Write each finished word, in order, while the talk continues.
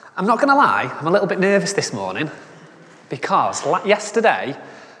I'm not going to lie, I'm a little bit nervous this morning because yesterday,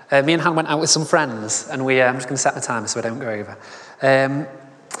 me and Han went out with some friends and I'm just going to set the timer so I don't go over. I'm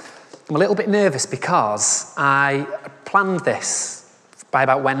a little bit nervous because I planned this by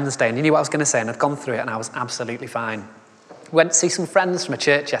about Wednesday and you knew what I was going to say and I'd gone through it and I was absolutely fine. We went to see some friends from a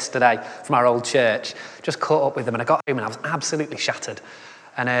church yesterday, from our old church, just caught up with them and I got home and I was absolutely shattered.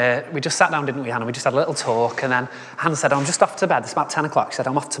 And we just sat down, didn't we, Hannah? We just had a little talk and then Hannah said, I'm just off to bed. It's about 10 o'clock. She said,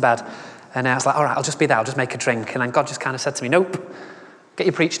 I'm off to bed. And I was like, all right, I'll just be there. I'll just make a drink. And then God just kind of said to me, nope, get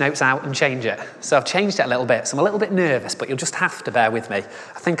your preach notes out and change it. So I've changed it a little bit. So I'm a little bit nervous, but you'll just have to bear with me.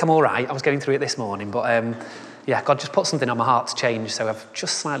 I think I'm all right. I was going through it this morning, but yeah, God just put something on my heart to change. So I've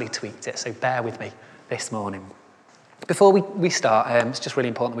just slightly tweaked it. So bear with me this morning. Before we start, it's just really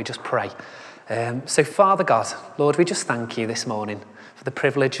important that we just pray. So Father God, Lord, we just thank you this morning for the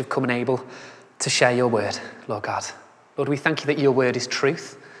privilege of coming able to share your word, Lord God. Lord, we thank you that your word is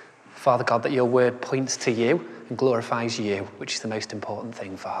truth. Father God, that your word points to you and glorifies you, which is the most important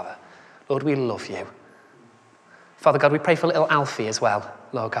thing, Father. Lord, we love you. Father God, we pray for little Alfie as well,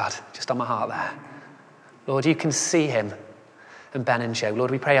 Lord God, just on my heart there. Lord, you can see him and Ben and Joe.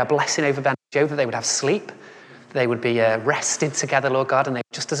 Lord, we pray a blessing over Ben and Joe, that they would have sleep, that they would be rested together, Lord God, and they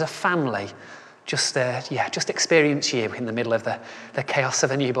just as a family, just experience you in the middle of the chaos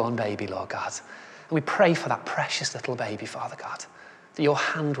of a newborn baby, Lord God. And we pray for that precious little baby, Father God, that your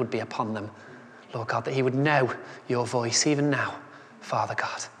hand would be upon them, Lord God, that he would know your voice even now, Father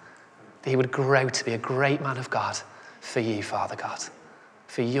God, that he would grow to be a great man of God for you, Father God,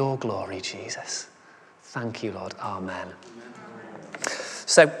 for your glory, Jesus. Thank you, Lord. Amen.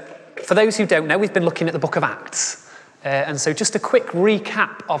 So, for those who don't know, we've been looking at the book of Acts. And so just a quick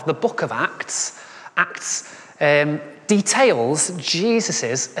recap of the book of Acts. Acts details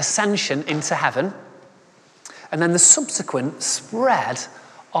Jesus' ascension into heaven and then the subsequent spread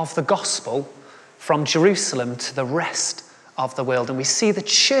of the gospel from Jerusalem to the rest of the world. And we see the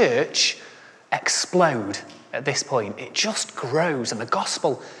church explode at this point. It just grows and the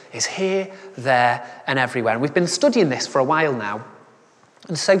gospel is here, there and everywhere. And we've been studying this for a while now.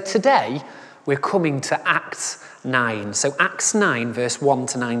 And so today we're coming to Acts 9. So Acts 9, verse 1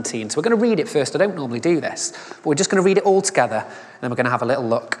 to 19. So we're going to read it first. I don't normally do this, but we're just going to read it all together, and then we're going to have a little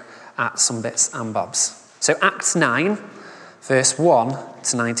look at some bits and bobs. So Acts 9, verse 1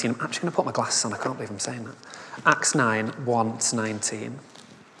 to 19. I'm actually going to put my glasses on. I can't believe I'm saying that. Acts 9, 1 to 19.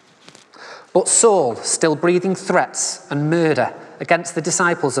 But Saul, still breathing threats and murder against the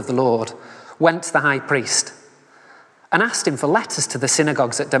disciples of the Lord, went to the high priest and asked him for letters to the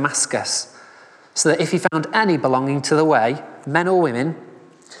synagogues at Damascus, so that if he found any belonging to the way, men or women,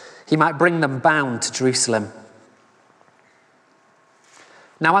 he might bring them bound to Jerusalem.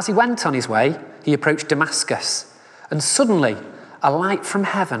 Now as he went on his way, he approached Damascus, and suddenly a light from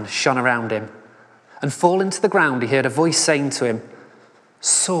heaven shone around him. And falling to the ground, he heard a voice saying to him,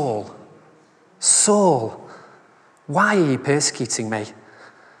 Saul, Saul, why are you persecuting me?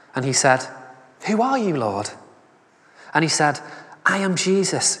 And he said, Who are you, Lord? And he said, I am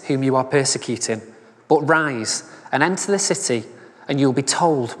Jesus, whom you are persecuting. But rise and enter the city, and you'll be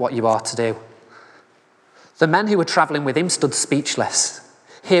told what you are to do. The men who were travelling with him stood speechless,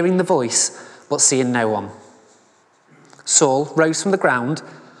 hearing the voice, but seeing no one. Saul rose from the ground,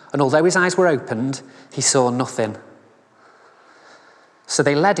 and although his eyes were opened, he saw nothing. So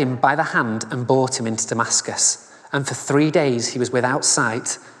they led him by the hand and brought him into Damascus. And for 3 days he was without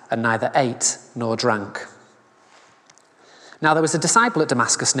sight, and neither ate nor drank. Now there was a disciple at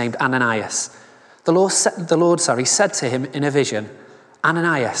Damascus named Ananias. The Lord said to him in a vision,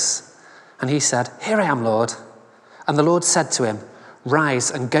 Ananias. And he said, Here I am, Lord. And the Lord said to him,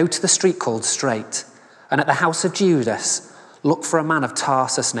 Rise and go to the street called Straight, and at the house of Judas, look for a man of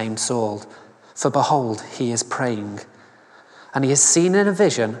Tarsus named Saul, for behold, he is praying. And he has seen in a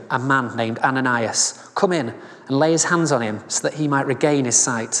vision a man named Ananias come in and lay his hands on him so that he might regain his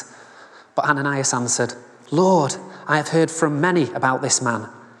sight. But Ananias answered, Lord, I have heard from many about this man,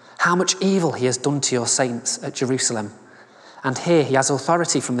 how much evil he has done to your saints at Jerusalem. And here he has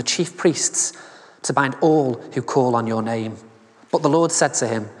authority from the chief priests to bind all who call on your name. But the Lord said to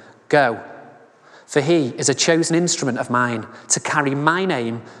him, Go, for he is a chosen instrument of mine to carry my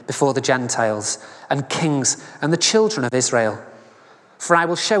name before the Gentiles and kings and the children of Israel. For I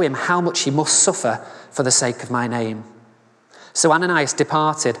will show him how much he must suffer for the sake of my name. So Ananias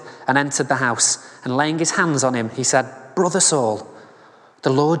departed and entered the house, and laying his hands on him, he said, Brother Saul, the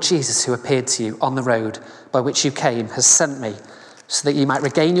Lord Jesus who appeared to you on the road by which you came has sent me, so that you might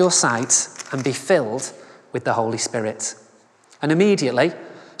regain your sight and be filled with the Holy Spirit. And immediately,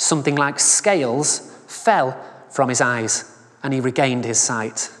 something like scales fell from his eyes, and he regained his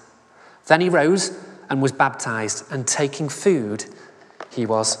sight. Then he rose and was baptized, and taking food, he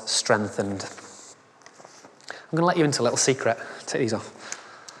was strengthened. I'm going to let you into a little secret. Take these off.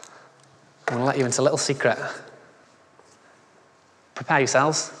 I'm going to let you into a little secret. Prepare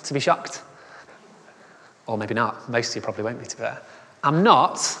yourselves to be shocked. Or maybe not. Most of you probably won't be, to be fair. I'm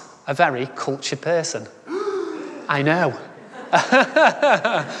not a very cultured person. I know.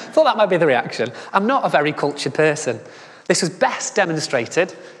 Thought that might be the reaction. I'm not a very cultured person. This was best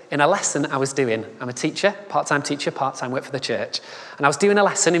demonstrated in a lesson I was doing. I'm a teacher, part-time work for the church. And I was doing a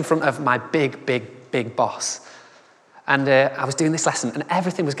lesson in front of my big boss. And I was doing this lesson, and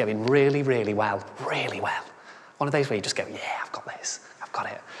everything was going really, really well. Really well. One of those where you just go, yeah, I've got this. I've got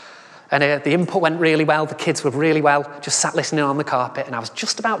it. And the input went really well. The kids were really well, just sat listening on the carpet. And I was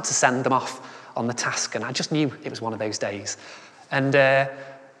just about to send them off on the task. And I just knew it was one of those days. And I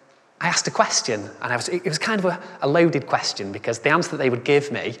asked a question. And it was kind of a loaded question, because the answer that they would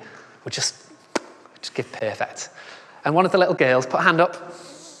give me would just give perfect. And one of the little girls put a hand up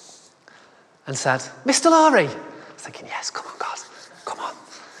and said, Mr. Laurie. I was thinking, yes, come on, God, come on.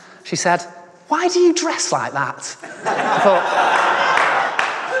 She said, why do you dress like that? I thought,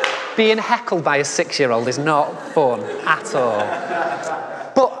 being heckled by a 6-year-old is not fun at all.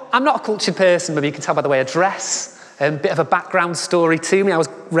 But I'm not a cultured person, maybe you can tell by the way I dress. A bit of a background story to me. I was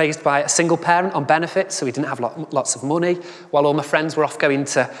raised by a single parent on benefits, so we didn't have lots of money. While all my friends were off going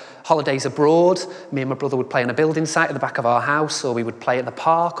to holidays abroad, me and my brother would play on a building site at the back of our house, or we would play at the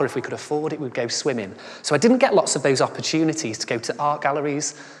park, or if we could afford it, we'd go swimming. So I didn't get lots of those opportunities to go to art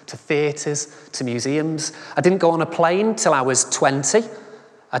galleries, to theatres, to museums. I didn't go on a plane till I was 20.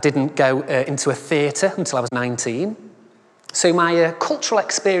 I didn't go into a theatre until I was 19. So my cultural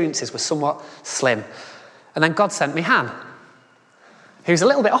experiences were somewhat slim. And then God sent me Han, who's a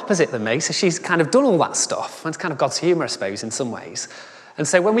little bit opposite than me, so she's kind of done all that stuff. It's kind of God's humour, I suppose, in some ways. And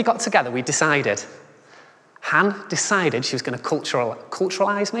so when we got together, we decided, Han decided she was going to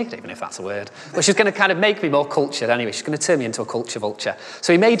culturalise me. I don't even know if that's a word. But she was going to kind of make me more cultured anyway. She's going to turn me into a culture vulture.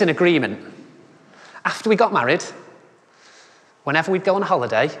 So we made an agreement. After we got married, whenever we'd go on a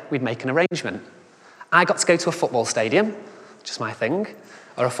holiday, we'd make an arrangement. I got to go to a football stadium, which is my thing,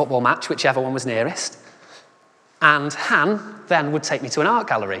 or a football match, whichever one was nearest. And Han then would take me to an art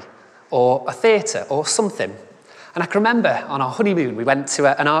gallery or a theatre or something. And I can remember on our honeymoon, we went to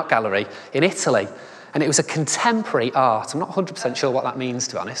an art gallery in Italy, and it was a contemporary art. I'm not 100% sure what that means,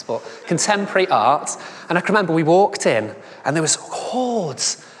 to be honest, but contemporary art. And I can remember we walked in, and there was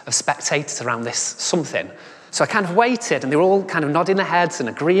hordes of spectators around this something. So I kind of waited, and they were all kind of nodding their heads and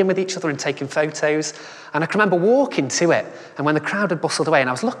agreeing with each other and taking photos. And I can remember walking to it, and when the crowd had bustled away, and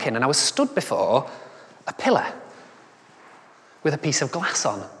I was looking, and I was stood before a pillar with a piece of glass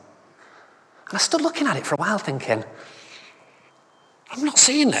on. And I stood looking at it for a while thinking, I'm not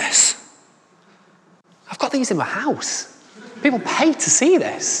seeing this. I've got these in my house. People pay to see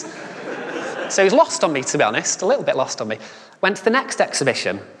this. So it was lost on me, to be honest, a little bit lost on me. Went to the next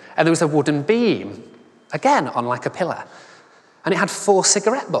exhibition, and there was a wooden beam, again on like a pillar. And it had 4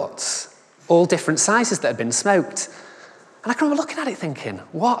 cigarette butts, all different sizes that had been smoked. And I can remember looking at it thinking,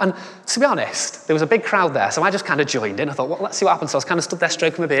 what? And to be honest, there was a big crowd there, so I just kind of joined in. I thought, well, let's see what happens. So I was kind of stood there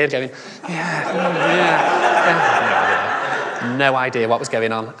stroking my beard going, yeah. No idea what was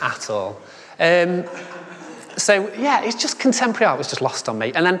going on at all. So, yeah, it's just contemporary art was just lost on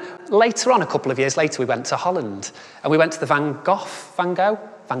me. And then later on, a couple of years later, we went to Holland, and we went to the Van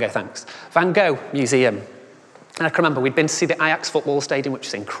Gogh Museum. And I can remember we'd been to see the Ajax football stadium, which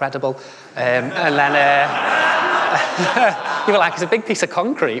was incredible. And then you were like, it's a big piece of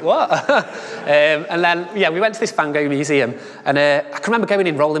concrete, what? And then, yeah, we went to this Van Gogh museum, and I can remember going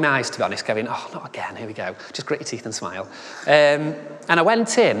in, rolling my eyes, to be honest, going, oh, not again, here we go. Just grit your teeth and smile. And I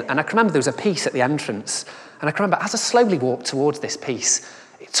went in, and I can remember there was a piece at the entrance, and I can remember as I slowly walked towards this piece,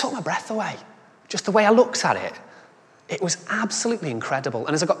 it took my breath away. Just the way I looked at it. It was absolutely incredible.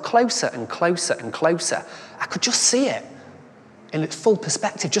 And as I got closer and closer and closer, I could just see it in its full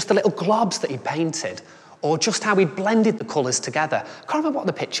perspective, just the little globs that he'd painted, or just how he'd blended the colours together. I can't remember what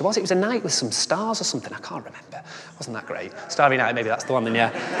the picture was. It was a night with some stars or something. I can't remember. Wasn't that great? Starry Night, maybe that's the one then, yeah.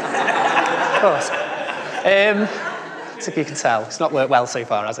 Of course. So you can tell, it's not worked well so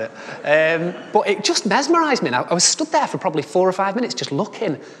far, has it? But it just mesmerised me. Now, I was stood there for probably 4 or 5 minutes just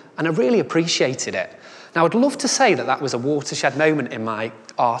looking, and I really appreciated it. Now, I'd love to say that that was a watershed moment in my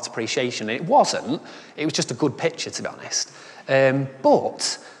art appreciation. It wasn't. It was just a good picture, to be honest.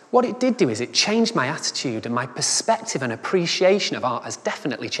 But what it did do is it changed my attitude, and my perspective and appreciation of art has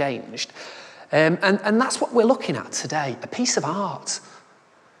definitely changed. And that's what we're looking at today, a piece of art.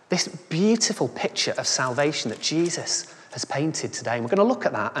 This beautiful picture of salvation that Jesus has painted today. And we're going to look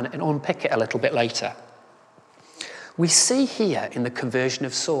at that and unpick it a little bit later. We see here in the conversion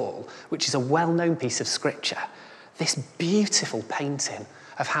of Saul, which is a well-known piece of scripture, this beautiful painting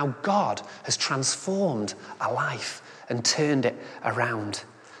of how God has transformed a life and turned it around.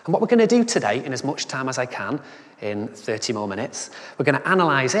 And what we're going to do today, in as much time as I can, in 30 more minutes, we're going to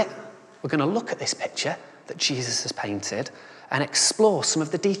analyse it. We're going to look at this picture that Jesus has painted and explore some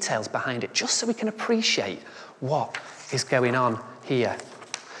of the details behind it, just so we can appreciate what is going on here.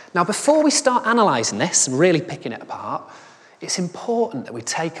 Now, before we start analysing this and really picking it apart, it's important that we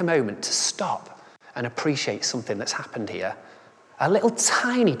take a moment to stop and appreciate something that's happened here. A little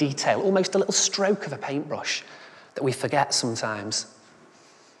tiny detail, almost a little stroke of a paintbrush that we forget sometimes.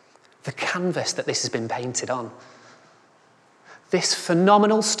 The canvas that this has been painted on. This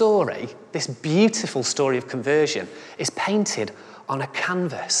phenomenal story, this beautiful story of conversion, is painted on a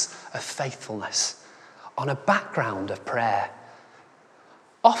canvas of faithfulness, on a background of prayer.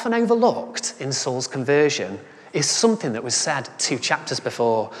 Often overlooked in Saul's conversion is something that was said 2 chapters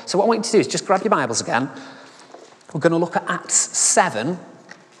before. So what I want you to do is just grab your Bibles again. We're going to look at Acts 7,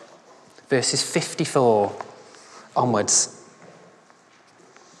 verses 54 onwards.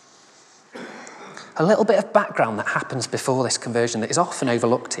 A little bit of background that happens before this conversion that is often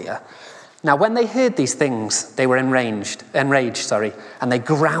overlooked here. Now, when they heard these things, they were enraged, and they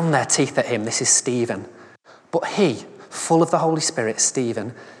ground their teeth at him. This is Stephen. But he, full of the Holy Spirit,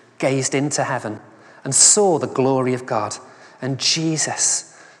 Stephen, gazed into heaven and saw the glory of God and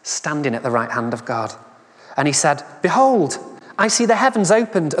Jesus standing at the right hand of God. And he said, "Behold, I see the heavens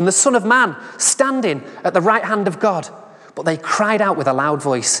opened and the Son of Man standing at the right hand of God." But they cried out with a loud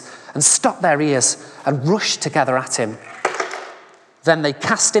voice and stopped their ears and rushed together at him. Then they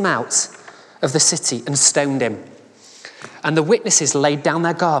cast him out of the city and stoned him. And the witnesses laid down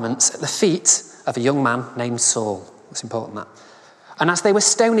their garments at the feet of a young man named Saul. It's important, that. And as they were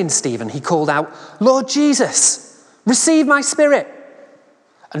stoning Stephen, he called out, "Lord Jesus, receive my spirit."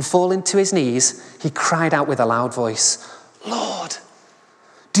 And falling to his knees, he cried out with a loud voice, "Lord,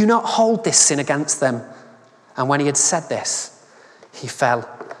 do not hold this sin against them." And when he had said this, he fell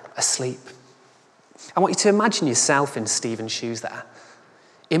asleep. I want you to imagine yourself in Stephen's shoes there.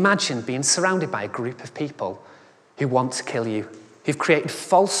 Imagine being surrounded by a group of people who want to kill you, who've created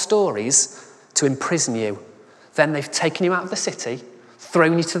false stories to imprison you. Then they've taken you out of the city,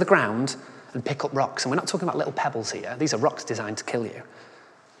 thrown you to the ground, and pick up rocks. And we're not talking about little pebbles here. These are rocks designed to kill you.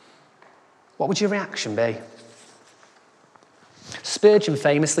 What would your reaction be? Spurgeon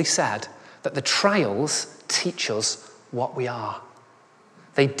famously said that the trials teach us what we are.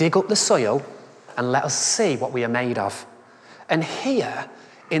 They dig up the soil and let us see what we are made of. And here,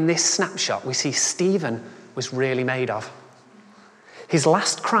 in this snapshot, we see Stephen was really made of. His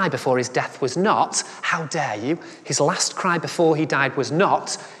last cry before his death was not, "How dare you?" His last cry before he died was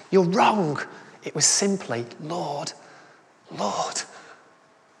not, "You're wrong." It was simply, "Lord, Lord,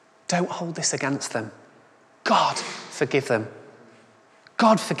 don't hold this against them. God, forgive them.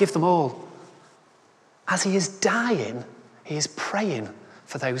 God, forgive them all." As he is dying, he is praying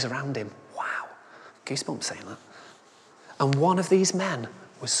for those around him. Wow. Goosebumps saying that. And one of these men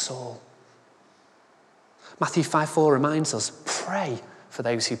was Saul. Matthew 5:4 reminds us, pray for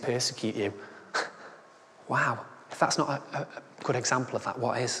those who persecute you. Wow. If that's not a good example of that,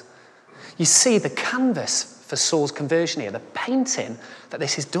 what is? You see, the canvas for Saul's conversion here, the painting that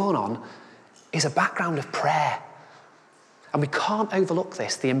this is done on, is a background of prayer. And we can't overlook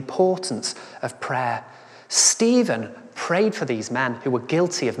this, the importance of prayer. Stephen prayed for these men who were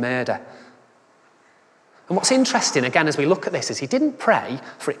guilty of murder. And what's interesting, again, as we look at this, is he didn't pray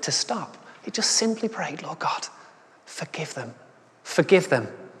for it to stop. He just simply prayed, "Lord God, forgive them. Forgive them."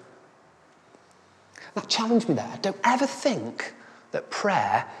 That challenged me there. Don't ever think that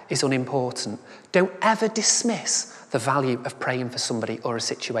prayer is unimportant. Don't ever dismiss the value of praying for somebody or a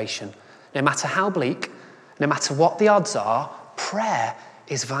situation. No matter how bleak, no matter what the odds are, prayer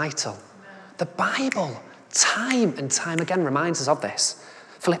is vital. The Bible, time and time again, reminds us of this.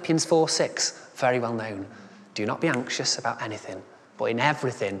 Philippians 4:6, very well known. "Do not be anxious about anything, but in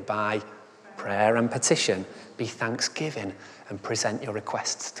everything by prayer and petition, be thanksgiving and present your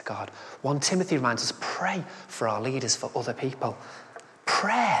requests to God." 1 Timothy reminds us, pray for our leaders, for other people.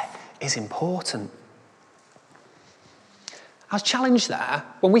 Prayer is important. I was challenged there.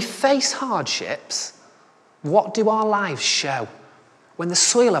 When we face hardships, what do our lives show? When the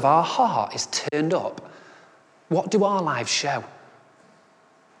soil of our heart is turned up, what do our lives show?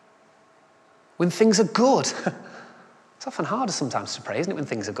 When things are good, it's often harder sometimes to pray, isn't it, when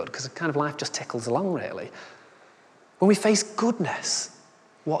things are good, because kind of life just tickles along, really. When we face goodness,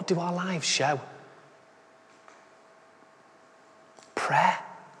 what do our lives show? prayer.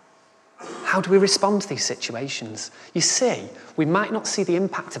 How do we respond to these situations? You see, we might not see the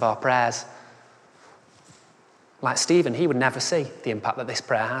impact of our prayers. Like Stephen, he would never see the impact that this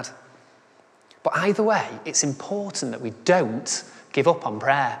prayer had. But either way, it's important that we don't give up on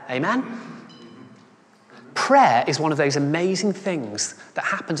prayer. Amen? Prayer is one of those amazing things that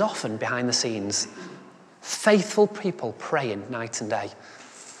happens often behind the scenes. Faithful people praying night and day.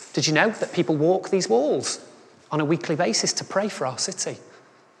 Did you know that people walk these walls on a weekly basis to pray for our city?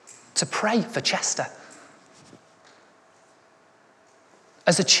 To pray for Chester.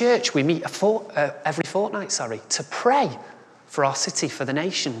 As a church, we meet every fortnight, to pray for our city, for the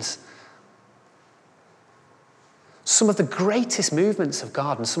nations. Some of the greatest movements of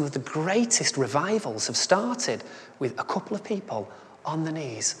God and some of the greatest revivals have started with a couple of people on the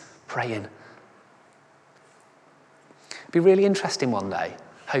knees praying. It'll be really interesting one day,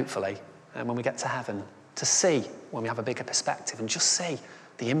 hopefully, when we get to heaven, to see, when we have a bigger perspective, and just see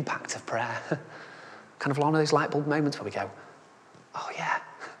the impact of prayer. Kind of one of those light bulb moments where we go, oh yeah.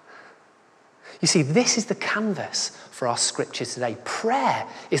 You see, this is the canvas for our scriptures today. Prayer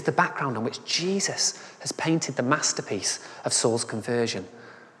is the background on which Jesus has painted the masterpiece of Saul's conversion.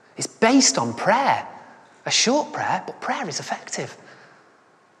 It's based on prayer. A short prayer, but prayer is effective.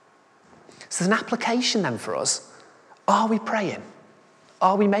 So there's an application then for us. Are we praying?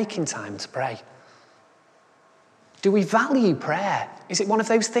 Are we making time to pray? Do we value prayer? Is it one of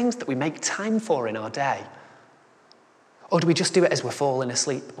those things that we make time for in our day? Or do we just do it as we're falling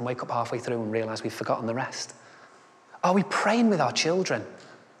asleep and wake up halfway through and realise we've forgotten the rest? Are we praying with our children?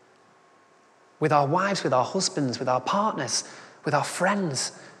 With our wives, with our husbands, with our partners, with our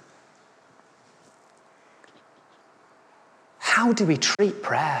friends? How do we treat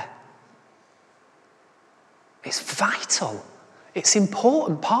prayer? It's vital. It's an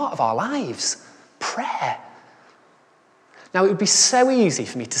important part of our lives. Prayer. Now, it would be so easy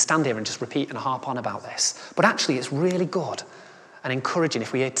for me to stand here and just repeat and harp on about this, but actually it's really good and encouraging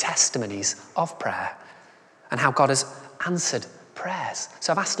if we hear testimonies of prayer and how God has answered prayers.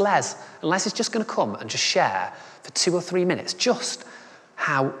 So I've asked Les, and Les is just going to come and just share for 2 or 3 minutes just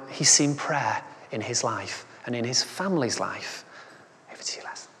how he's seen prayer in his life and in his family's life. Over to you,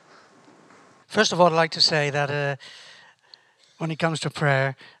 Les. First of all, I'd like to say that when it comes to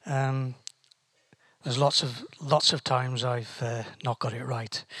prayer, there's lots of times I've not got it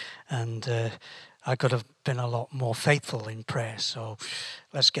right, and I could have been a lot more faithful in prayer. So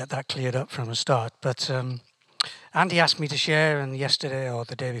let's get that cleared up from the start. But Andy asked me to share, and yesterday or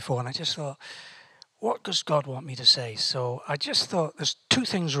the day before, and I just thought, what does God want me to say? So I just thought there's 2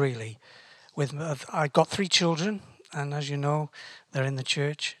 things really. I've got 3 children, and as you know, they're in the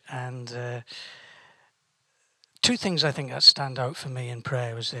church, and 2 things I think that stand out for me in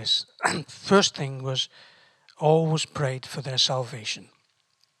prayer was this. First thing was always prayed for their salvation.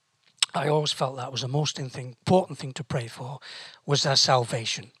 I always felt that was the most important thing to pray for, was their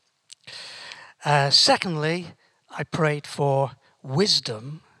salvation. Secondly, I prayed for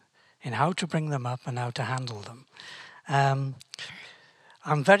wisdom in how to bring them up and how to handle them.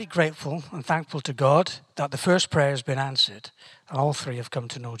 I'm very grateful and thankful to God that the first prayer has been answered, and all 3 have come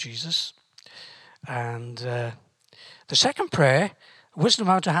to know Jesus. And the second prayer, wisdom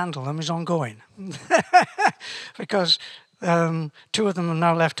how to handle them, is ongoing. Because 2 of them have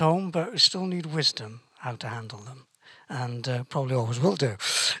now left home, but we still need wisdom how to handle them. And probably always will do.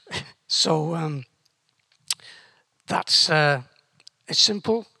 So that's it's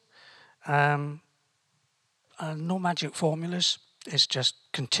simple. No magic formulas. It's just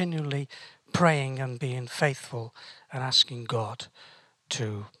continually praying and being faithful and asking God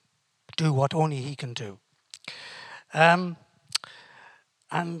to do what only He can do. And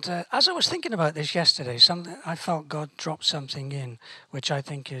as I was thinking about this yesterday, I felt God dropped something in, which I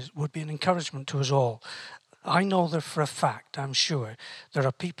think would be an encouragement to us all. I know that for a fact, I'm sure, there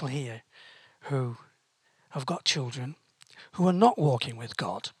are people here who have got children who are not walking with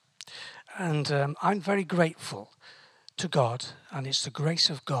God. And I'm very grateful to God, and it's the grace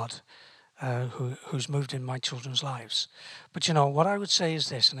of God who's moved in my children's lives. But you know, what I would say is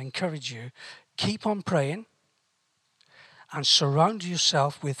this, and encourage you, keep on praying, and surround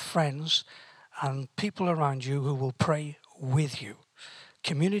yourself with friends and people around you who will pray with you.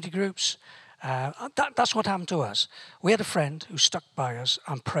 Community groups, that's what happened to us. We had a friend who stuck by us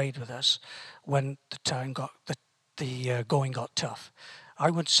and prayed with us when the going got tough. I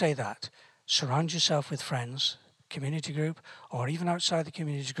would say that. Surround yourself with friends, community group, or even outside the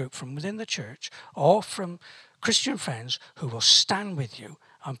community group from within the church, or from Christian friends who will stand with you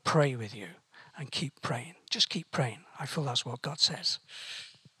and pray with you. And keep praying. Just keep praying. I feel that's what God says.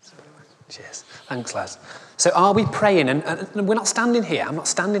 Cheers. Thanks, Les. So are we praying? And we're not standing here. I'm not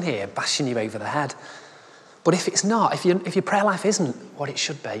standing here bashing you over the head. But if it's not, if your prayer life isn't what it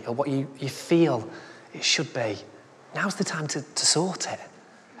should be or what you feel it should be, now's the time to sort it.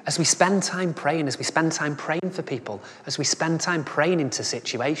 As we spend time praying, as we spend time praying for people, as we spend time praying into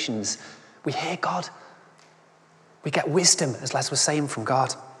situations, we hear God. We get wisdom, as Les was saying, from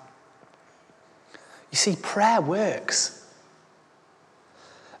God. You see, prayer works.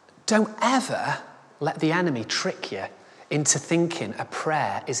 Don't ever let the enemy trick you into thinking a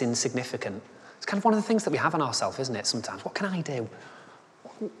prayer is insignificant. It's kind of one of the things that we have on ourselves, isn't it, sometimes? What can I do?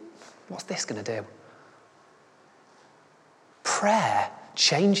 What's this going to do? Prayer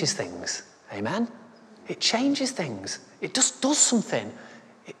changes things. Amen? It changes things. It just does something.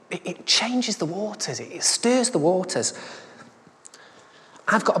 It changes the waters. It stirs the waters.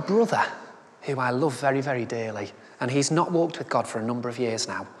 I've got a brother who I love very, very dearly, and he's not walked with God for a number of years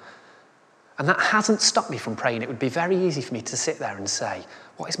now. And that hasn't stopped me from praying. It would be very easy for me to sit there and say,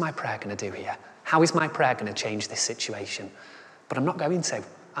 what is my prayer going to do here? How is my prayer going to change this situation? But I'm not going to.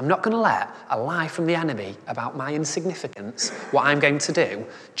 I'm not going to let a lie from the enemy about my insignificance, what I'm going to do,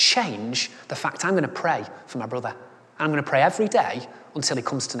 change the fact I'm going to pray for my brother. I'm going to pray every day until he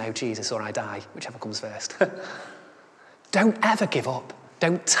comes to know Jesus or I die, whichever comes first. Don't ever give up.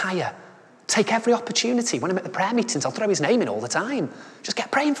 Don't tire. Take every opportunity. When I'm at the prayer meetings, I'll throw his name in all the time. Just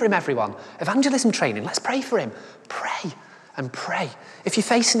get praying for him, everyone. Evangelism training, let's pray for him. Pray and pray. If you're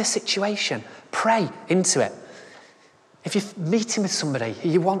facing a situation, pray into it. If you're meeting with somebody who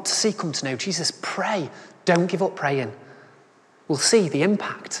you want to see come to know Jesus, pray. Don't give up praying. We'll see the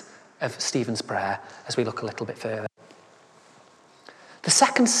impact of Stephen's prayer as we look a little bit further. The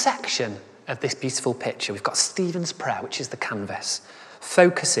second section of this beautiful picture, we've got Stephen's prayer, which is the canvas,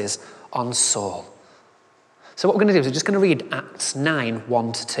 focuses on Saul. So what we're going to do is we're just going to read Acts 9,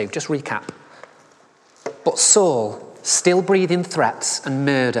 1-2. Just recap. But Saul, still breathing threats and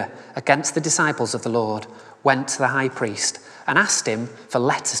murder against the disciples of the Lord, went to the high priest and asked him for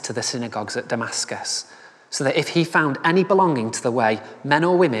letters to the synagogues at Damascus, so that if he found any belonging to the way, men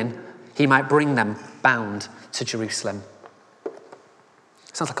or women, he might bring them bound to Jerusalem.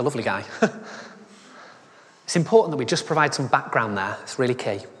 Sounds like a lovely guy. It's important that we just provide some background there. It's really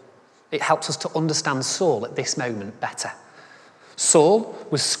key. It helps us to understand Saul at this moment better. Saul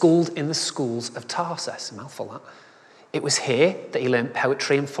was schooled in the schools of Tarsus, a mouthful that. It was here that he learned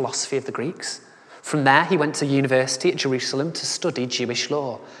poetry and philosophy of the Greeks. From there, he went to university at Jerusalem to study Jewish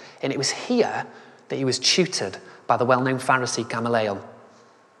law. And it was here that he was tutored by the well-known Pharisee Gamaliel.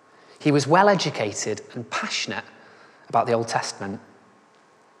 He was well-educated and passionate about the Old Testament.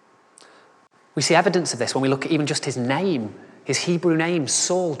 We see evidence of this when we look at even just his name. His Hebrew name,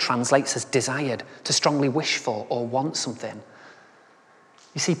 Saul, translates as desired, to strongly wish for or want something.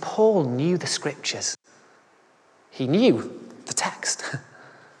 You see, Paul knew the scriptures. He knew the text.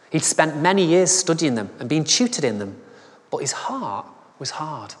 He'd spent many years studying them and been tutored in them, but his heart was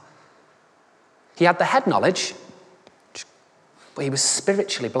hard. He had the head knowledge, but he was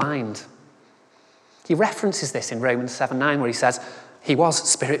spiritually blind. He references this in Romans 7:9, where he says he was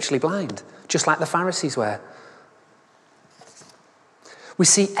spiritually blind, just like the Pharisees were. We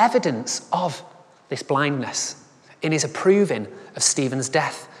see evidence of this blindness in his approving of Stephen's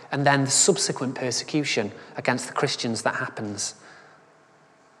death and then the subsequent persecution against the Christians that happens.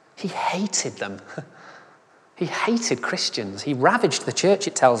 He hated them. He hated Christians. He ravaged the church,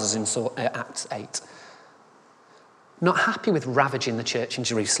 it tells us in Acts 8. Not happy with ravaging the church in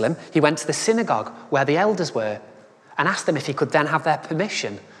Jerusalem, he went to the synagogue where the elders were and asked them if he could then have their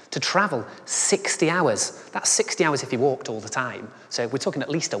permission to travel 60 hours. That's 60 hours if he walked all the time. So we're talking at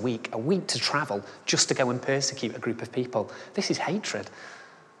least a week to travel just to go and persecute a group of people. This is hatred.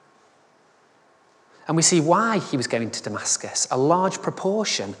 And we see why he was going to Damascus. A large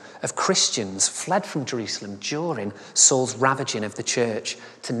proportion of Christians fled from Jerusalem during Saul's ravaging of the church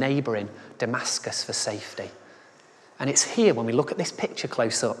to neighbouring Damascus for safety. And it's here, when we look at this picture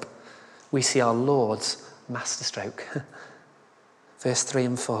close up, we see our Lord's masterstroke. Verse 3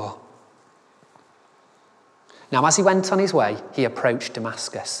 and 4. Now, as he went on his way, he approached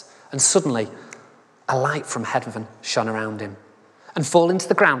Damascus, and suddenly a light from heaven shone around him. And falling to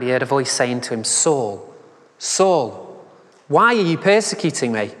the ground, he heard a voice saying to him, Saul, Saul, why are you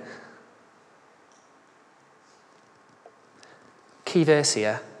persecuting me? Key verse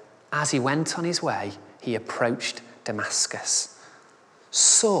here, as he went on his way, he approached Damascus.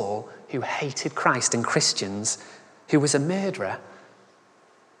 Saul, who hated Christ and Christians, who was a murderer,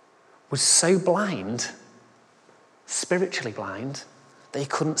 was so blind, spiritually blind, that he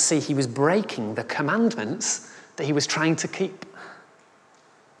couldn't see he was breaking the commandments that he was trying to keep.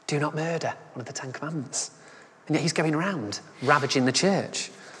 Do not murder, one of the 10 Commandments. And yet he's going around ravaging the church.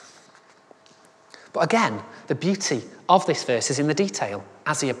 But again, the beauty of this verse is in the detail.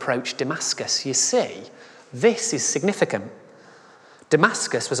 As he approached Damascus, you see, this is significant.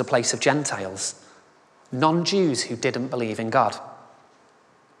 Damascus was a place of Gentiles, non-Jews who didn't believe in God.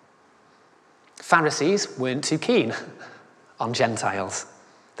 Pharisees weren't too keen on Gentiles.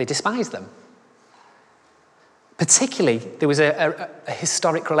 They despised them. Particularly, there was a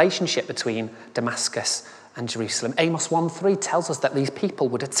historic relationship between Damascus and Jerusalem. Amos 1:3 tells us that these people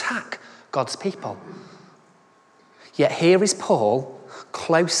would attack God's people. Yet here is Paul,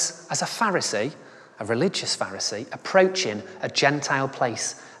 close as a Pharisee, a religious Pharisee, approaching a Gentile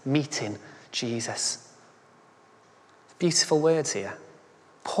place, meeting Jesus. Beautiful words here.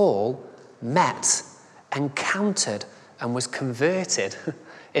 Paul met, encountered, and was converted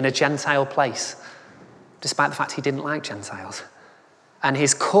in a Gentile place, despite the fact he didn't like Gentiles. And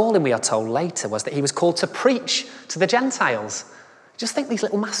his calling, we are told later, was that he was called to preach to the Gentiles. Just think these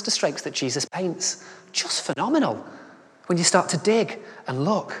little masterstrokes that Jesus paints. Just phenomenal when you start to dig and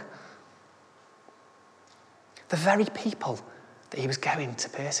look. The very people that he was going to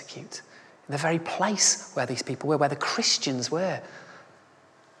persecute, in the very place where these people were, where the Christians were.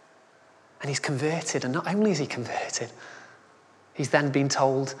 And he's converted, and not only is he converted, he's then been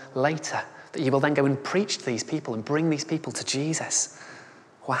told later that you will then go and preach to these people and bring these people to Jesus.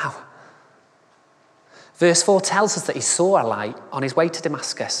 Wow. Verse 4 tells us that he saw a light on his way to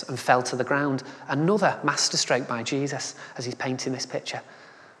Damascus and fell to the ground. Another masterstroke by Jesus as he's painting this picture.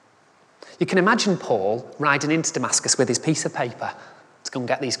 You can imagine Paul riding into Damascus with his piece of paper to go and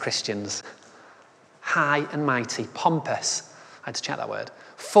get these Christians. High and mighty, pompous, I had to check that word,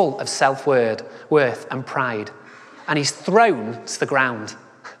 full of self-worth and pride. And he's thrown to the ground.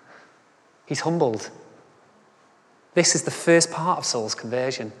 He's humbled. This is the first part of Saul's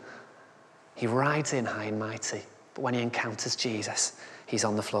conversion. He rides in high and mighty, but when he encounters Jesus, he's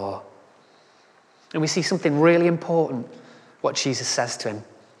on the floor. And we see something really important, what Jesus says to him.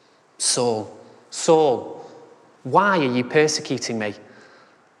 Saul, Saul, why are you persecuting me?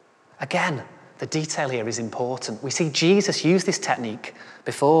 Again, the detail here is important. We see Jesus use this technique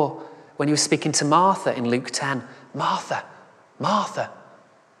before when he was speaking to Martha in Luke 10. Martha, Martha.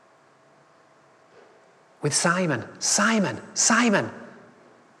 With Simon, Simon, Simon.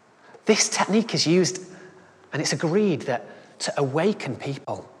 This technique is used, and it's agreed that to awaken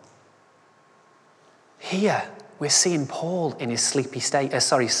people. Here, we're seeing Paul in his sleepy state,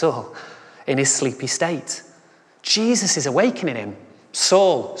 Saul, in his sleepy state. Jesus is awakening him.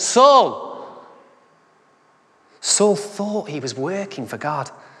 Saul, Saul. Saul thought he was working for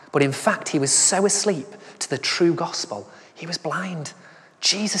God, but in fact, he was so asleep to the true gospel, he was blind.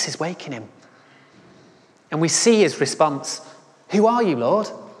 Jesus is waking him. And we see his response. Who are you, Lord?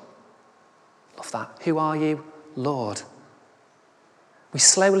 Love that. Who are you, Lord? We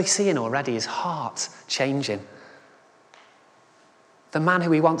slowly seeing already his heart changing. The man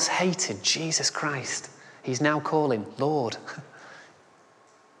who he once hated, Jesus Christ, he's now calling Lord.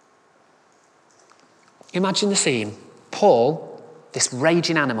 Imagine the scene. Paul, this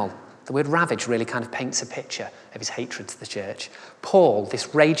raging animal. The word ravage really kind of paints a picture of his hatred to the church. Paul,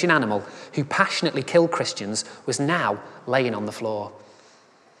 this raging animal who passionately killed Christians, was now laying on the floor.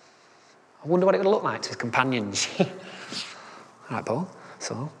 I wonder what it would look like to his companions. All right, Paul.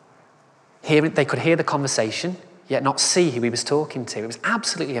 So, they could hear the conversation, yet not see who he was talking to. It was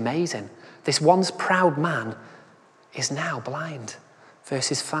absolutely amazing. This once proud man is now blind.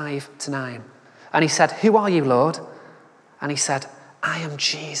 Verses 5-9. And he said, who are you, Lord? And he said, I am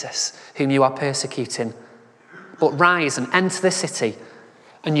Jesus, whom you are persecuting. But rise and enter the city,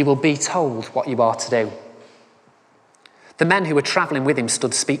 and you will be told what you are to do. The men who were travelling with him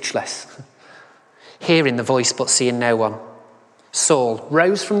stood speechless, hearing the voice but seeing no one. Saul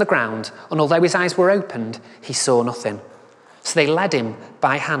rose from the ground, and although his eyes were opened, he saw nothing. So they led him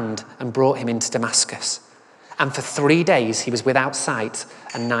by hand and brought him into Damascus. And for 3 days he was without sight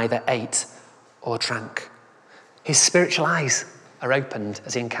and neither ate or drank. His spiritual eyes are opened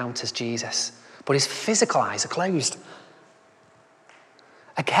as he encounters Jesus, but his physical eyes are closed.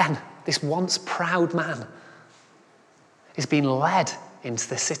 Again, this once proud man is being led into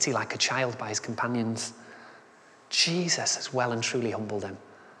the city like a child by his companions. Jesus has well and truly humbled him.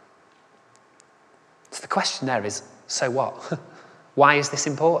 So the question there is, so what? Why is this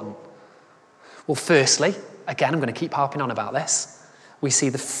important? Well, firstly, again, I'm going to keep harping on about this. We see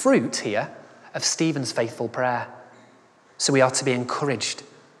the fruit here of Stephen's faithful prayer. So we are to be encouraged.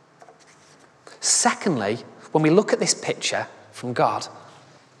 Secondly, when we look at this picture from God,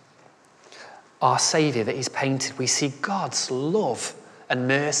 our Saviour that he's painted, we see God's love and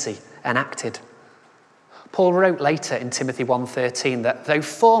mercy enacted. Paul wrote later in Timothy 1:13 that though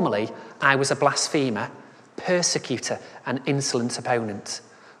formerly I was a blasphemer, persecutor, and insolent opponent,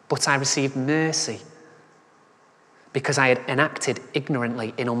 but I received mercy because I had enacted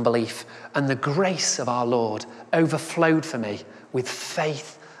ignorantly in unbelief, and the grace of our Lord overflowed for me with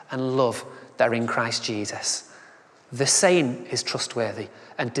faith and love that are in Christ Jesus. The saying is trustworthy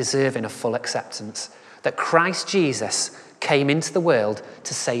and deserving of full acceptance, that Christ Jesus came into the world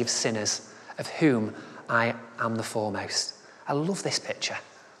to save sinners, of whom I am the foremost. I love this picture.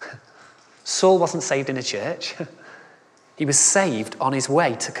 Saul wasn't saved in a church. He was saved on his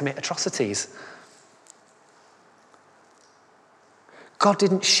way to commit atrocities. God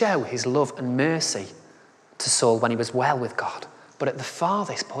didn't show his love and mercy to Saul when he was well with God, but at the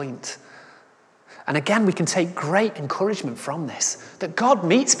farthest point. And again, we can take great encouragement from this, that God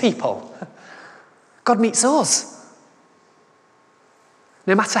meets people. God meets us.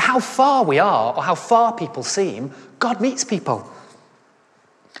 No matter how far we are or how far people seem, God meets people.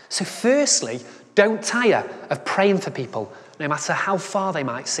 So firstly, don't tire of praying for people, no matter how far they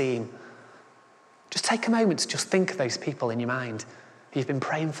might seem. Just take a moment to just think of those people in your mind who you've been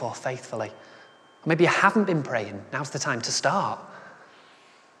praying for faithfully. Or maybe you haven't been praying. Now's the time to start.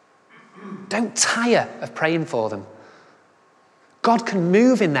 Don't tire of praying for them. God can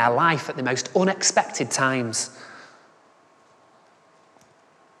move in their life at the most unexpected times.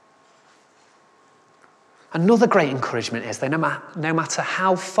 Another great encouragement is that no matter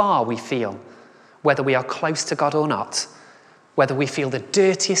how far we feel, whether we are close to God or not, whether we feel the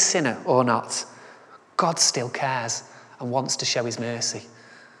dirtiest sinner or not, God still cares and wants to show his mercy.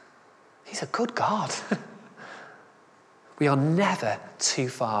 He's a good God. We are never too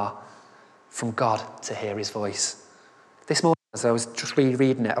far from God to hear his voice. This morning, as I was just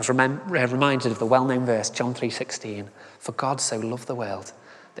rereading it, I was reminded of the well-known verse, John 3:16. For God so loved the world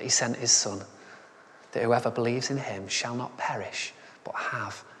that he sent his Son, that whoever believes in him shall not perish, but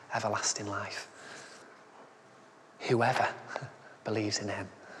have everlasting life. Whoever believes in him.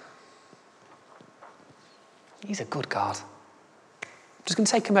 He's a good God. I'm just going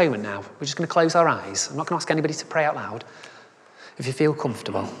to take a moment now. We're just going to close our eyes. I'm not going to ask anybody to pray out loud. If you feel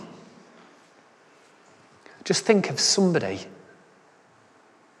comfortable, just think of somebody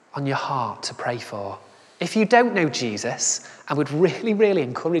on your heart to pray for. If you don't know Jesus, I would really, really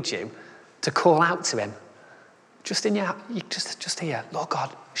encourage you to call out to him. Just here, Lord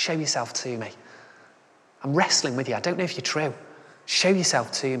God, show yourself to me. I'm wrestling with you. I don't know if you're true. Show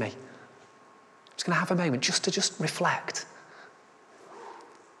yourself to me. I'm just going to have a moment just to reflect.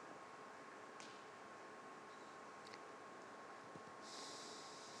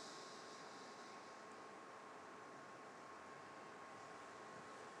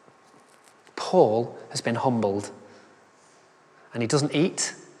 Paul has been humbled, and he doesn't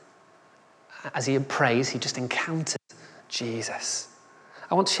eat. As he prays, he just encounters Jesus.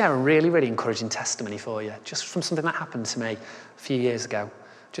 I want to share a really, really encouraging testimony for you, just from something that happened to me a few years ago.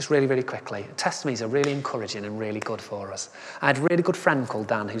 Just really, really quickly. Testimonies are really encouraging and really good for us. I had a really good friend called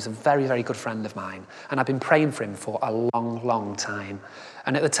Dan, who's a very, very good friend of mine, and I've been praying for him for a long, long time.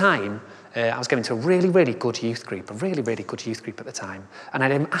 And at the time, I was going to a really, really good youth group, at the time. And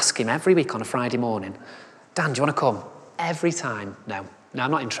I'd ask him every week on a Friday morning, Dan, do you want to come? Every time, no,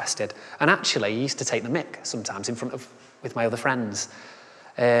 I'm not interested. And actually, he used to take the mick sometimes with my other friends.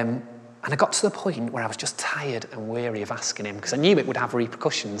 And I got to the point where I was just tired and weary of asking him, because I knew it would have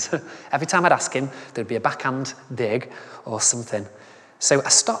repercussions. Every time I'd ask him, there'd be a backhand dig or something. So I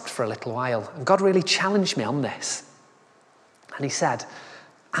stopped for a little while, and God really challenged me on this. And he said,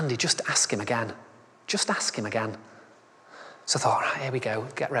 Andy, just ask him again. Just ask him again. So I thought, right, here we go,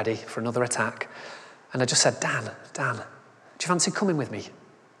 get ready for another attack. And I just said, Dan, do you fancy coming with me?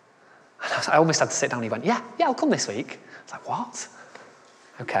 And I almost had to sit down. He went, yeah, I'll come this week. I was like, what?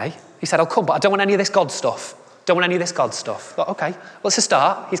 Okay. He said, I'll come, but I don't want any of this God stuff. I thought, okay, well, it's a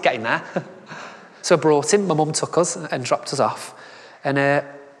start. He's getting there. So I brought him. My mum took us and dropped us off. And it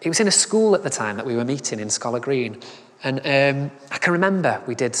was in a school at the time that we were meeting in Scholar Green. And I can remember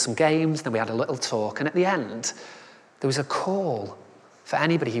we did some games, then we had a little talk. And at the end, there was a call for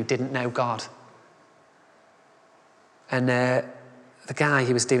anybody who didn't know God. And the guy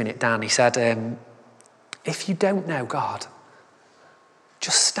who was doing it, Dan, he said, if you don't know God,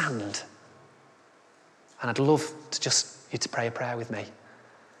 just stand. And I'd love you to pray a prayer with me.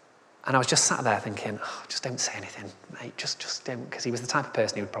 And I was just sat there thinking, just don't say anything, mate. Just don't, because he was the type of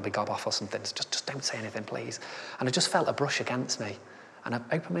person who would probably gob off or something. So just don't say anything, please. And I just felt a brush against me. And I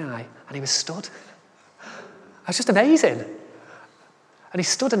opened my eye, and he was stood. I was just amazing. And he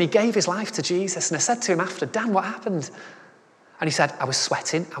stood and he gave his life to Jesus. And I said to him after, Dan, what happened? And he said, I was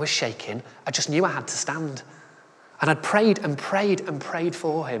sweating, I was shaking, I just knew I had to stand. And I'd prayed and prayed and prayed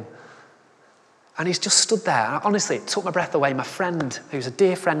for him. And he's just stood there. Honestly, it took my breath away. My friend, who's a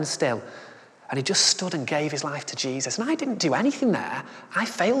dear friend still, and he just stood and gave his life to Jesus. And I didn't do anything there. I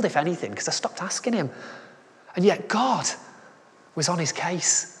failed, if anything, because I stopped asking him. And yet God was on his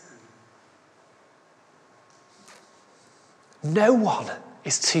case. No one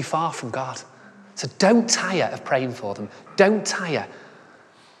is too far from God. So don't tire of praying for them. Don't tire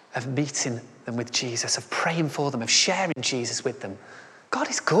of meeting them with Jesus, of praying for them, of sharing Jesus with them. God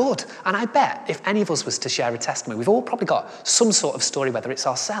is good. And I bet if any of us was to share a testimony, we've all probably got some sort of story, whether it's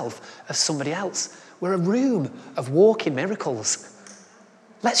ourselves or somebody else. We're a room of walking miracles.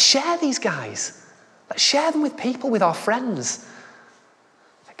 Let's share these guys. Let's share them with people, with our friends.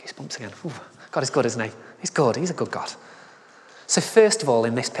 I get goosebumps again. Ooh, God is good, isn't he? He's good. He's a good God. So first of all,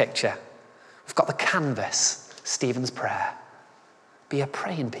 in this picture, we've got the canvas, Stephen's prayer. Be a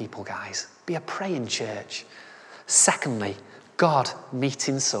praying people, guys. Be a praying church. Secondly, God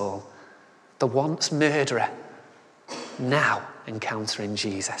meeting Saul, the once murderer, now encountering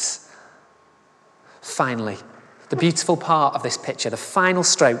Jesus. Finally, the beautiful part of this picture, the final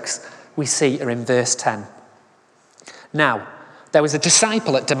strokes we see are in verse 10. Now, there was a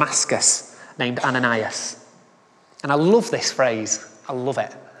disciple at Damascus named Ananias. And I love this phrase. I love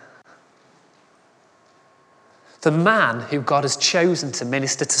it. The man who God has chosen to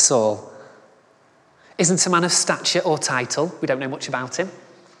minister to Saul isn't a man of stature or title. We don't know much about him.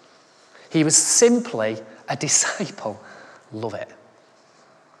 He was simply a disciple. Love it.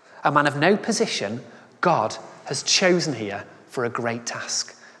 A man of no position, God has chosen here for a great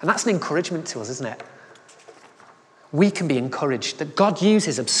task. And that's an encouragement to us, isn't it? We can be encouraged that God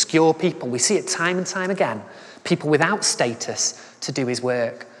uses obscure people. We see it time and time again. People without status to do his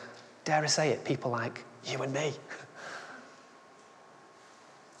work. Dare I say it, people like you and me.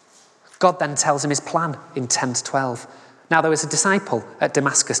 God then tells him his plan in 10 to 12. Now there was a disciple at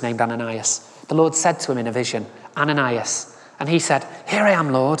Damascus named Ananias. The Lord said to him in a vision, Ananias. And he said, Here I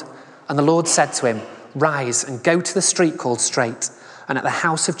am, Lord. And the Lord said to him, Rise and go to the street called Straight, and at the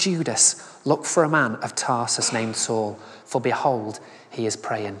house of Judas look for a man of Tarsus named Saul, for behold, he is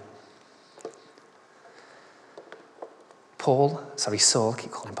praying. Saul, keep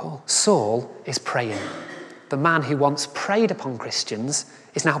calling him Paul. Saul is praying. The man who once preyed upon Christians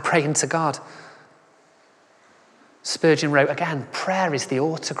is now praying to God. Spurgeon wrote again, prayer is the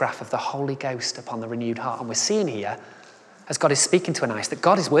autograph of the Holy Ghost upon the renewed heart. And we're seeing here, as God is speaking to Ananias, that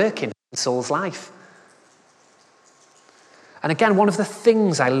God is working in Saul's life. And again, one of the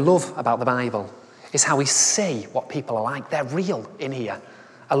things I love about the Bible is how we see what people are like. They're real in here.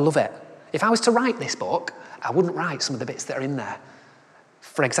 I love it. If I was to write this book, I wouldn't write some of the bits that are in there.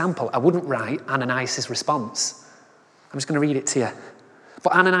 For example, I wouldn't write Ananias' response. I'm just going to read it to you.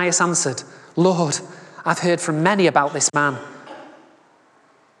 But Ananias answered, Lord, I've heard from many about this man,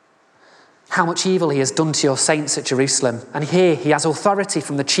 how much evil he has done to your saints at Jerusalem. And here he has authority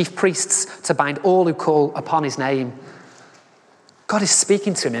from the chief priests to bind all who call upon his name. God is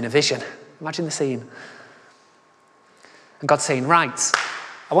speaking to him in a vision. Imagine the scene. And God's saying, right,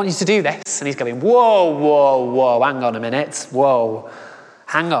 I want you to do this. And he's going, whoa, hang on a minute. Whoa,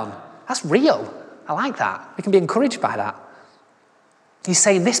 hang on. That's real. I like that. We can be encouraged by that. He's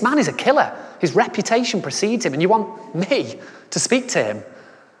saying, this man is a killer. His reputation precedes him, and you want me to speak to him.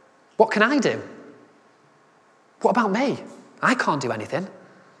 What can I do? What about me? I can't do anything.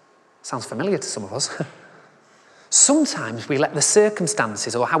 Sounds familiar to some of us. Sometimes we let the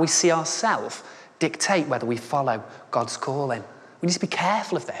circumstances or how we see ourselves dictate whether we follow God's calling. We need to be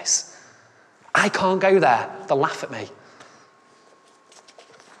careful of this. I can't go there. They'll laugh at me.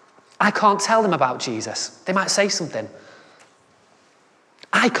 I can't tell them about Jesus. They might say something.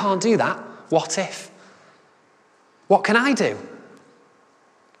 I can't do that. What if? What can I do?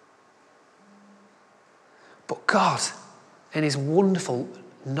 But God, in his wonderful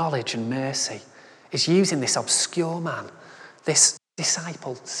knowledge and mercy, is using this obscure man, this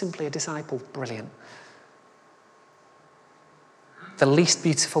disciple, simply a disciple, brilliant. The least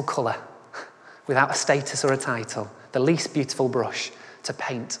beautiful colour, without a status or a title, the least beautiful brush to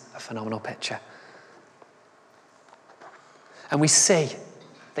paint a phenomenal picture. And we see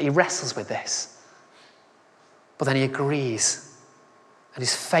that he wrestles with this, but then he agrees and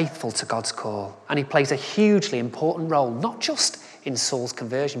is faithful to God's call. And he plays a hugely important role, not just in Saul's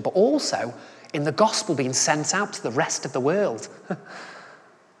conversion, but also in the gospel being sent out to the rest of the world.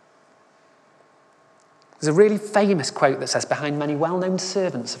 There's a really famous quote that says, behind many well-known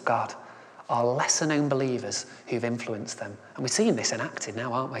servants of God are lesser-known believers who've influenced them. And we're seeing this enacted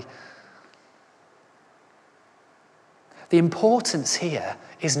now, aren't we? The importance here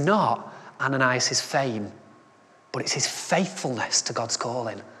is not Ananias' fame, but it's his faithfulness to God's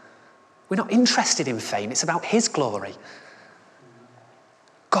calling. We're not interested in fame, it's about his glory.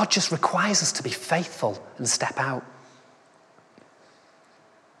 God just requires us to be faithful and step out.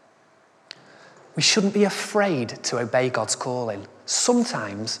 We shouldn't be afraid to obey God's calling.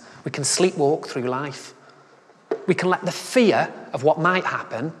 Sometimes we can sleepwalk through life. We can let the fear of what might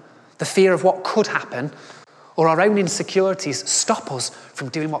happen, the fear of what could happen, or our own insecurities stop us from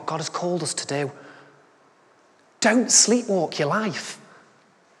doing what God has called us to do. Don't sleepwalk your life.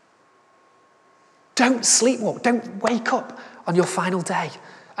 Don't sleepwalk. Don't wake up on your final day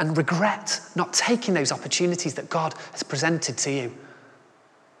and regret not taking those opportunities that God has presented to you.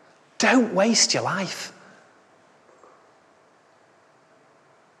 Don't waste your life.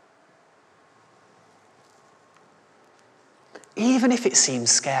 Even if it seems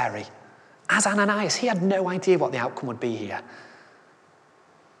scary, as Ananias, he had no idea what the outcome would be here.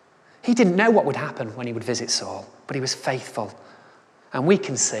 He didn't know what would happen when he would visit Saul, but he was faithful. And we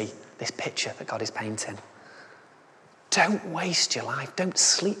can see this picture that God is painting. Don't waste your life. Don't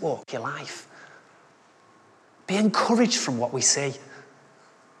sleepwalk your life. Be encouraged from what we see.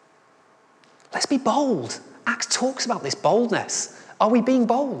 Let's be bold. Acts talks about this boldness. Are we being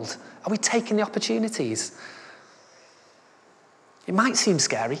bold? Are we taking the opportunities? It might seem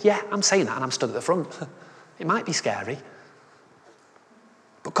scary. Yeah, I'm saying that and I'm stood at the front. It might be scary.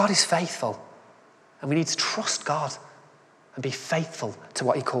 But God is faithful. And we need to trust God and be faithful to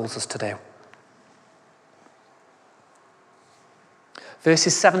what he calls us to do.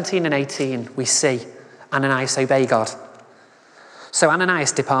 Verses 17 and 18, we see Ananias obey God. So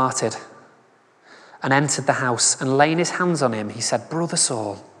Ananias departed and entered the house, and laying his hands on him, he said, "Brother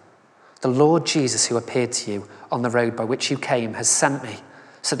Saul, the Lord Jesus who appeared to you on the road by which you came has sent me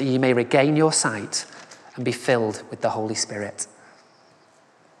so that you may regain your sight and be filled with the Holy Spirit."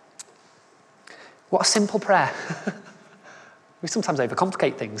 What a simple prayer. We sometimes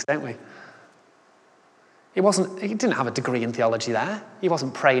overcomplicate things, don't we? He didn't have a degree in theology there. He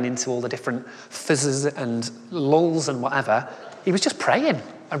wasn't praying into all the different fizzes and lulls and whatever. He was just praying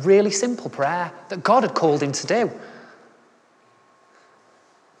a really simple prayer that God had called him to do.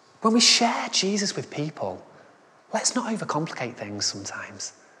 When we share Jesus with people, let's not overcomplicate things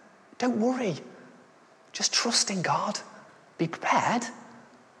sometimes. Don't worry. Just trust in God. Be prepared.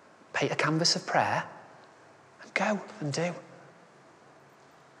 Paint a canvas of prayer and go and do.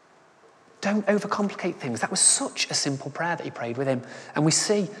 Don't overcomplicate things. That was such a simple prayer that he prayed with him. And we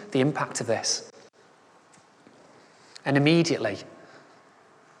see the impact of this. And immediately,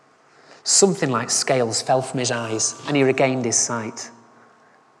 something like scales fell from his eyes and he regained his sight.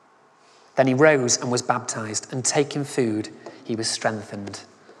 Then he rose and was baptized, and taking food, he was strengthened.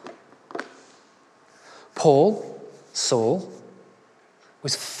 Saul,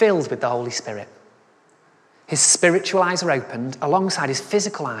 was filled with the Holy Spirit. His spiritual eyes are opened alongside his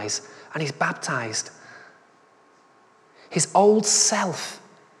physical eyes, and he's baptized. His old self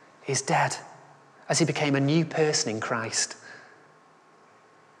is dead as he became a new person in Christ.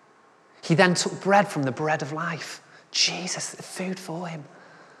 He then took bread from the bread of life, Jesus, the food for him,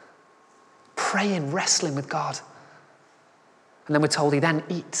 praying, wrestling with God. And then we're told he then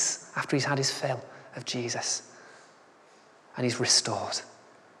eats after he's had his fill of Jesus, and he's restored.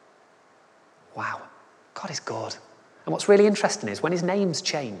 Wow, God is good. And what's really interesting is when his name's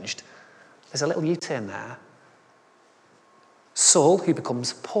changed, there's a little U-turn there. Saul, who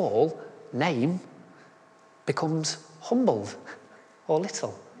becomes Paul, name, becomes humbled or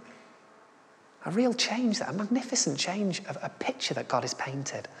little. A real change, a magnificent change of a picture that God has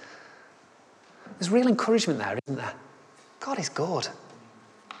painted. There's real encouragement there, isn't there? God is good.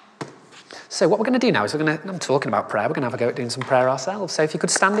 So what we're going to do now is I'm talking about prayer, we're going to have a go at doing some prayer ourselves. So if you could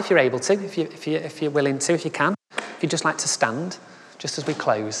stand if you're able to, if you're willing to, if you can. If you'd just like to stand, just as we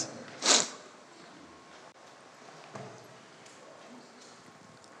close.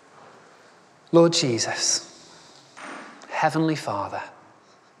 Lord Jesus, Heavenly Father,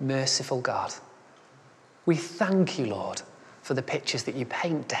 merciful God, we thank you, Lord, for the pictures that you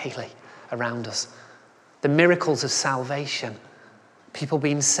paint daily around us. The miracles of salvation, people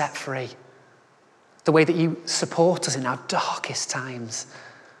being set free, the way that you support us in our darkest times,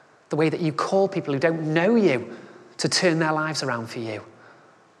 the way that you call people who don't know you to turn their lives around for you.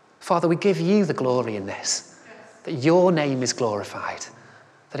 Father, we give you the glory in this, that your name is glorified,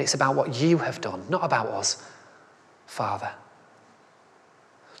 that it's about what you have done, not about us, Father.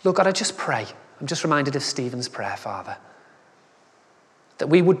 Lord God, I just pray, I'm just reminded of Stephen's prayer, Father, that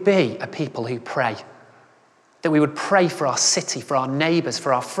we would be a people who pray That we would pray for our city, for our neighbours,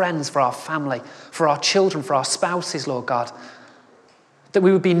 for our friends, for our family, for our children, for our spouses, Lord God. That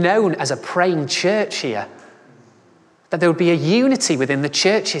we would be known as a praying church here. That there would be a unity within the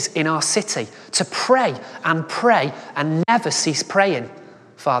churches in our city to pray and never cease praying,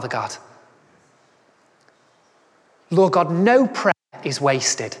 Father God. Lord God, no prayer is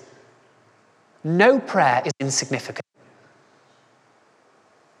wasted. No prayer is insignificant.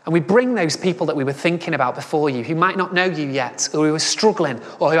 And we bring those people that we were thinking about before you, who might not know you yet, or who are struggling,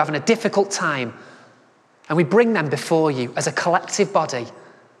 or who are having a difficult time. And we bring them before you as a collective body.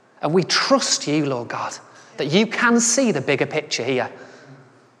 And we trust you, Lord God, that you can see the bigger picture here.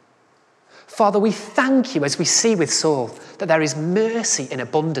 Father, we thank you, as we see with Saul, that there is mercy in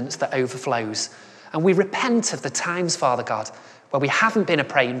abundance that overflows. And we repent of the times, Father God, where we haven't been a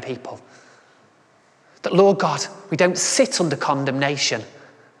praying people. That, Lord God, we don't sit under condemnation,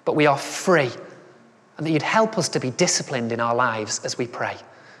 but we are free, and that you'd help us to be disciplined in our lives as we pray.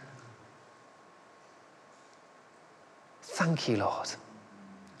 Thank you, Lord.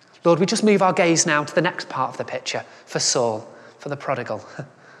 Lord, we just move our gaze now to the next part of the picture for Saul, for the prodigal.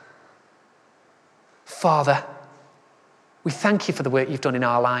 Father, we thank you for the work you've done in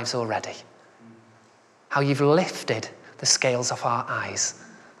our lives already. How you've lifted the scales off our eyes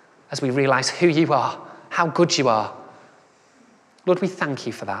as we realise who you are, how good you are. Lord, we thank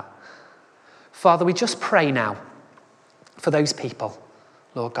you for that. Father, we just pray now for those people,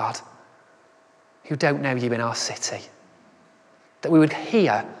 Lord God, who don't know you in our city. That we would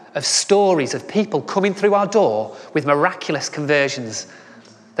hear of stories of people coming through our door with miraculous conversions.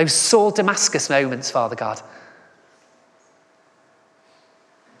 Those Saul Damascus moments, Father God.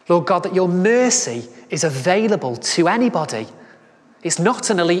 Lord God, that your mercy is available to anybody. It's not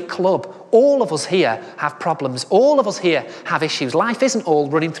an elite club. All of us here have problems. All of us here have issues. Life isn't all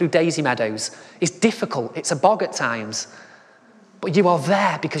running through daisy meadows. It's difficult. It's a bog at times. But you are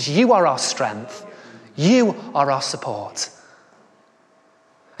there because you are our strength. You are our support.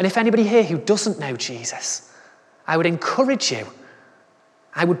 And if anybody here who doesn't know Jesus, I would encourage you.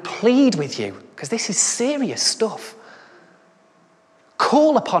 I would plead with you, because this is serious stuff.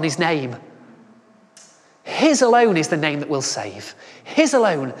 Call upon his name. His alone is the name that will save. His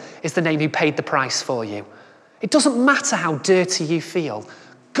alone is the name who paid the price for you. It doesn't matter how dirty you feel.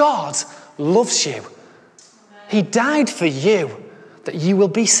 God loves you. He died for you, that you will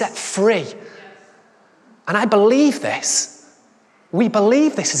be set free. And I believe this. We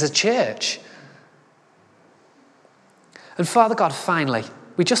believe this as a church. And Father God, finally,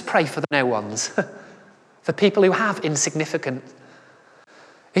 we just pray for the no ones, for people who have insignificant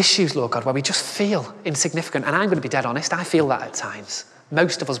issues, Lord God, where we just feel insignificant. And I'm going to be dead honest, I feel that at times.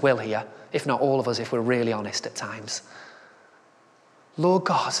 Most of us will here, if not all of us, if we're really honest at times. Lord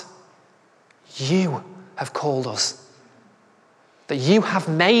God, you have called us. That you have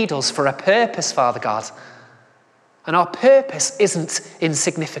made us for a purpose, Father God. And our purpose isn't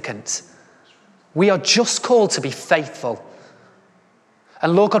insignificant. We are just called to be faithful.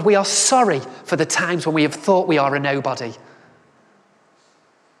 And Lord God, we are sorry for the times when we have thought we are a nobody.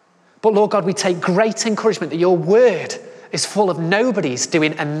 But Lord God, we take great encouragement that your word is full of nobodies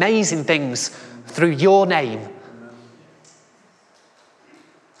doing amazing things through your name.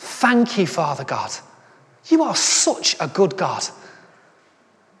 Thank you, Father God. You are such a good God.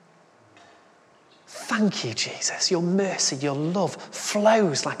 Thank you, Jesus. Your mercy, your love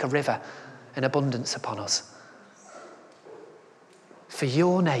flows like a river in abundance upon us. For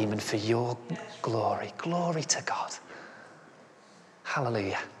your name and for your glory. Glory to God.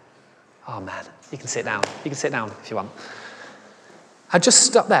 Hallelujah. Amen. You can sit down. You can sit down if you want. I'd just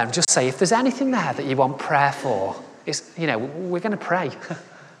stop there and just say, if there's anything there that you want prayer for, we're going to pray.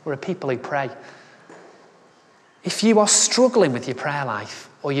 We're a people who pray. If you are struggling with your prayer life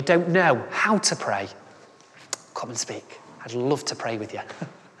or you don't know how to pray, come and speak. I'd love to pray with you.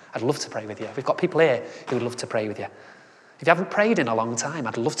 I'd love to pray with you. We've got people here who would love to pray with you. If you haven't prayed in a long time,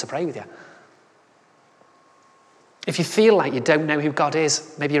 I'd love to pray with you. If you feel like you don't know who God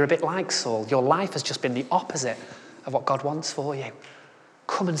is, maybe you're a bit like Saul, your life has just been the opposite of what God wants for you,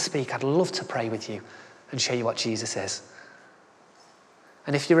 come and speak. I'd love to pray with you and show you what Jesus is.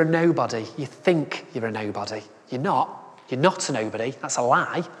 And if you're a nobody, you think you're a nobody. You're not. You're not a nobody. That's a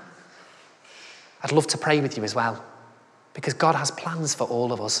lie. I'd love to pray with you as well, because God has plans for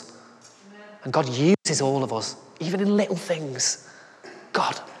all of us. And God uses all of us, even in little things.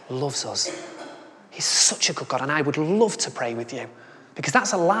 God loves us. He's such a good God, and I would love to pray with you, because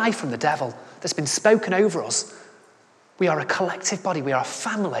that's a lie from the devil that's been spoken over us. We are a collective body. We are a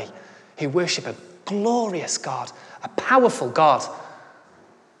family who worship a glorious God, a powerful God.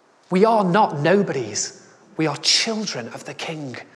 We are not nobodies. We are children of the King.